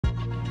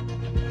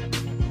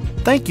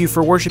Thank you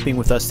for worshiping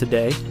with us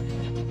today.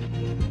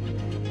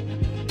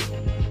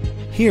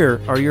 Here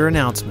are your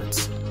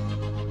announcements.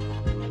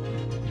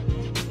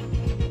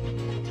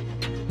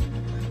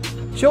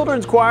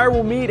 Children's Choir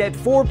will meet at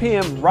 4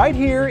 p.m. right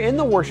here in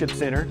the Worship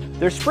Center.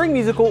 Their spring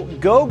musical,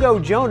 Go Go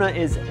Jonah,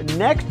 is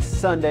next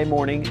Sunday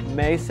morning,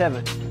 May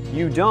 7th.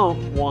 You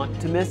don't want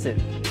to miss it.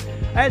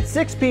 At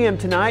 6 p.m.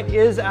 tonight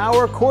is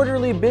our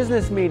quarterly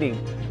business meeting.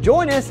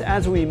 Join us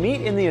as we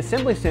meet in the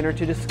Assembly Center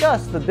to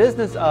discuss the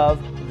business of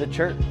the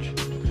church.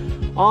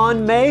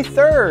 On May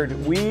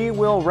 3rd, we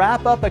will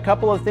wrap up a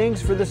couple of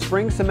things for the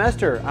spring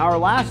semester. Our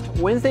last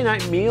Wednesday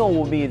night meal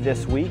will be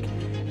this week,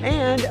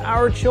 and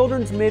our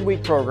children's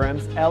midweek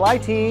programs,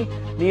 LIT,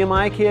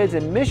 Nehemiah Kids,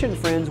 and Mission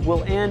Friends,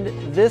 will end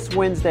this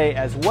Wednesday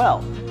as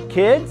well.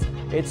 Kids,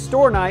 it's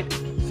store night,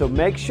 so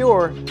make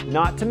sure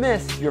not to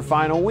miss your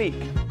final week.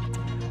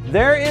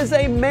 There is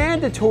a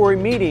mandatory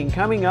meeting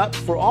coming up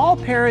for all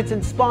parents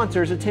and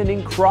sponsors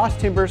attending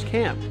Cross Timbers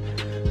Camp.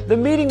 The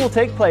meeting will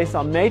take place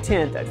on May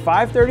 10th at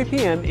 5:30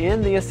 p.m.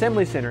 in the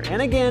Assembly Center.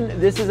 And again,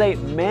 this is a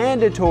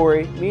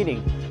mandatory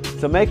meeting,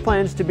 so make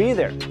plans to be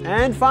there.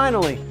 And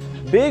finally,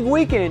 Big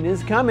Weekend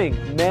is coming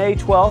May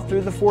 12th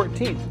through the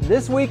 14th.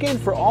 This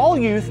weekend for all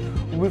youth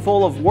will be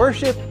full of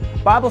worship,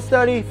 Bible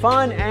study,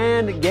 fun,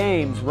 and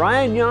games.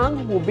 Ryan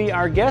Young will be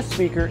our guest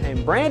speaker,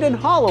 and Brandon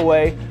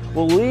Holloway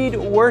will lead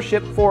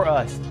worship for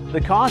us. The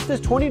cost is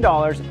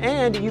 $20,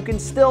 and you can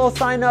still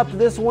sign up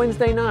this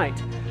Wednesday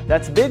night.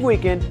 That's Big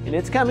Weekend, and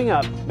it's coming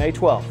up May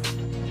 12th.